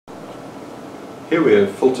Here we have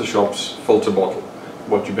FilterShop's filter bottle.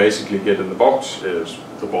 What you basically get in the box is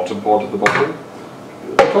the bottom part of the bottle,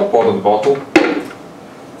 the top part of the bottle,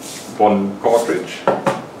 one cartridge,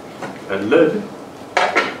 a lid,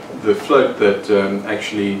 the float that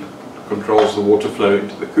actually controls the water flow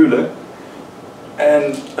into the cooler,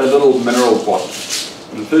 and a little mineral pot.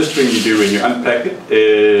 And the first thing you do when you unpack it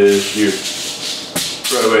is you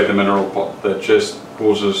throw away the mineral pot. That just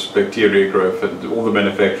causes bacteria growth, and all the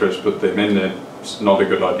manufacturers put them in there. It's not a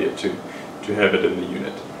good idea to have it in the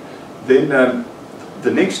unit. Then the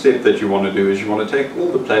next step that you want to do is you want to take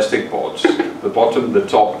all the plastic parts, the bottom, the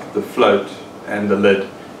top, the float and the lid,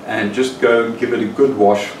 and just go and give it a good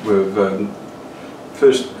wash with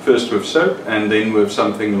first with soap and then with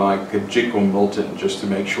something like a Jig or Milton, just to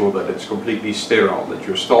make sure that it's completely sterile, that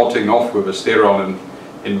you're starting off with a sterile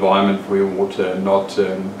environment for your water, not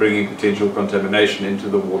bringing potential contamination into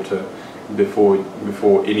the water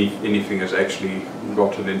before anything has actually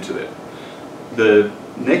gotten into it. The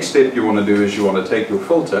next step you want to do is you want to take your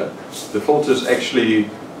filter. The filter actually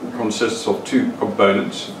consists of two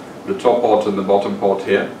components, the top part and the bottom part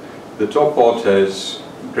here. The top part has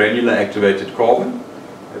granular activated carbon,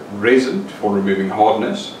 resin for removing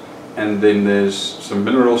hardness, and then there's some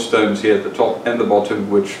mineral stones here at the top and the bottom,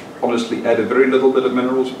 which honestly add a very little bit of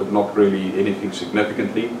minerals but not really anything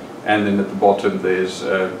significantly. And then at the bottom there's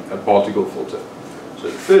a particle filter. So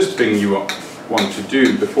the first thing you want to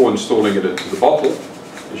do before installing it into the bottle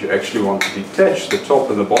is you actually want to detach the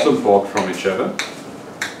top and the bottom part from each other,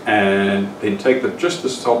 and then take just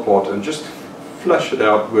this top part and just flush it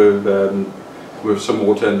out with some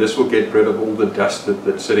water, and this will get rid of all the dust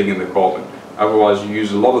that's sitting in the carbon. Otherwise you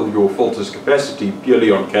use a lot of your filter's capacity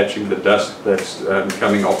purely on catching the dust that's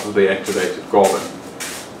coming off of the activated carbon.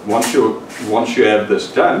 Once you have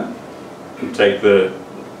this done, you take the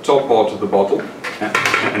top part of the bottle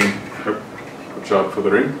and watch out for the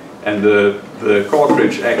ring, and the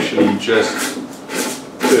cartridge actually just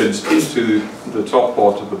turns into the top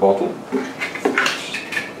part of the bottle.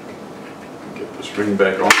 Get this ring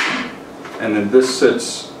back on, and then this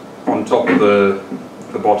sits on top of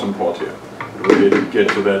the bottom part here. We'll get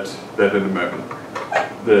to that in a moment.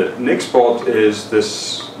 The next part is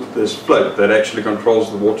this float that actually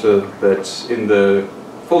controls the water that's in the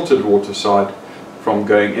filtered water side from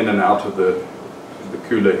going in and out of the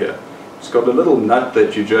cooler here. It's got a little nut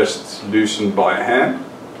that you just loosen by hand,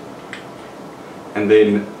 and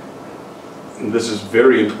then, and this is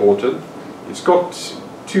very important, it's got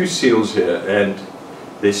two seals here and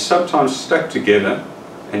they're sometimes stuck together,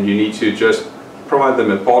 and you need to just pry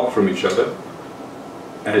them apart from each other,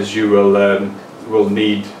 as you will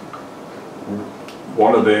need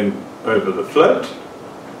one of them over the float,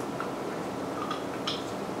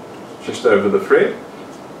 just over the thread,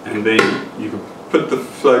 and then you can put the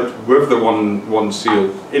float with the one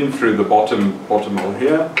seal in through the bottom hole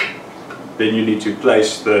here. Then you need to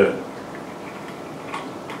place the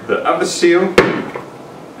other seal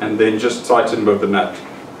and then just tighten with the nut.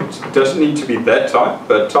 It doesn't need to be that tight,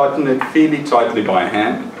 but tighten it fairly tightly by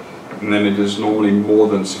hand, and then it is normally more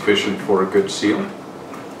than sufficient for a good seal.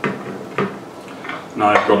 Now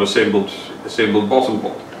I've got assembled bottom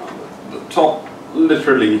part. The top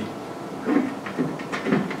literally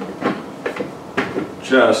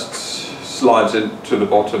just slides into the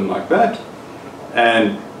bottom like that,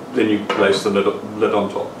 and then you place the lid on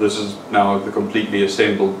top. This is now the completely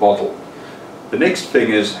assembled bottle. The next thing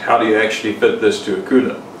is, how do you actually fit this to a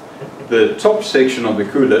cooler? The top section of the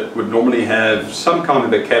cooler would normally have some kind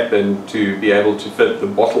of a cap in to be able to fit the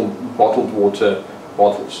bottled water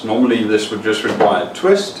bottles. Normally this would just require a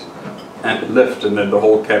twist and lift, and then the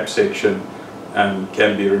whole cap section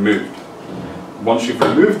can be removed. Once you've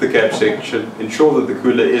removed the cap section, ensure that the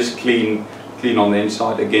cooler is clean on the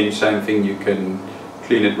inside. Again, same thing, you can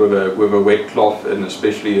clean it with a wet cloth, and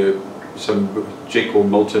especially some Jig or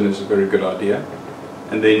Milton is a very good idea.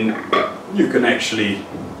 And then you can actually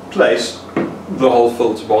place the whole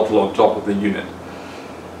filter bottle on top of the unit.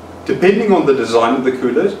 Depending on the design of the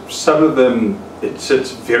cooler, some of them it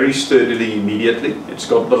sits very sturdily immediately. It's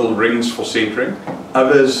got little rings for centering.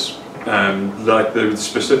 Others, like the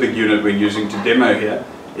specific unit we're using to demo here,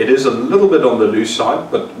 it is a little bit on the loose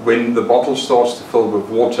side, but when the bottle starts to fill with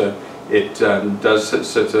water, it does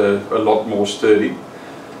sit a lot more sturdy.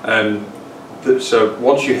 So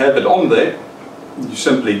once you have it on there, you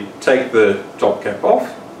simply take the top cap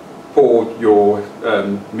off, pour your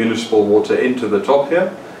municipal water into the top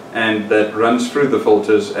here, and that runs through the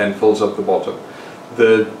filters and fills up the bottom.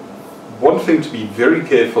 The one thing to be very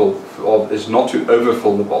careful of is not to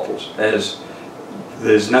overfill the bottles, as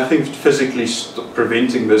there's nothing physically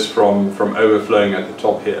preventing this from overflowing at the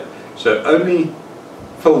top here. So only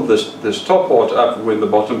fill this top part up when the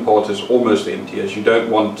bottom part is almost empty, as you don't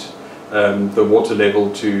want the water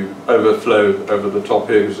level to overflow over the top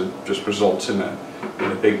here, because it just results in a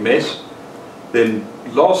big mess. Then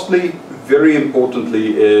lastly, very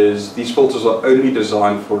importantly, is these filters are only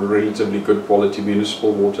designed for relatively good quality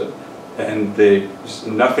municipal water, and there's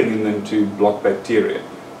nothing in them to block bacteria.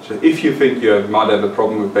 So if you think you might have a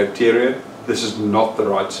problem with bacteria, this is not the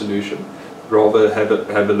right solution. Rather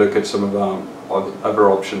have a look at some of our other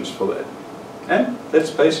options for that. And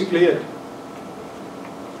that's basically it.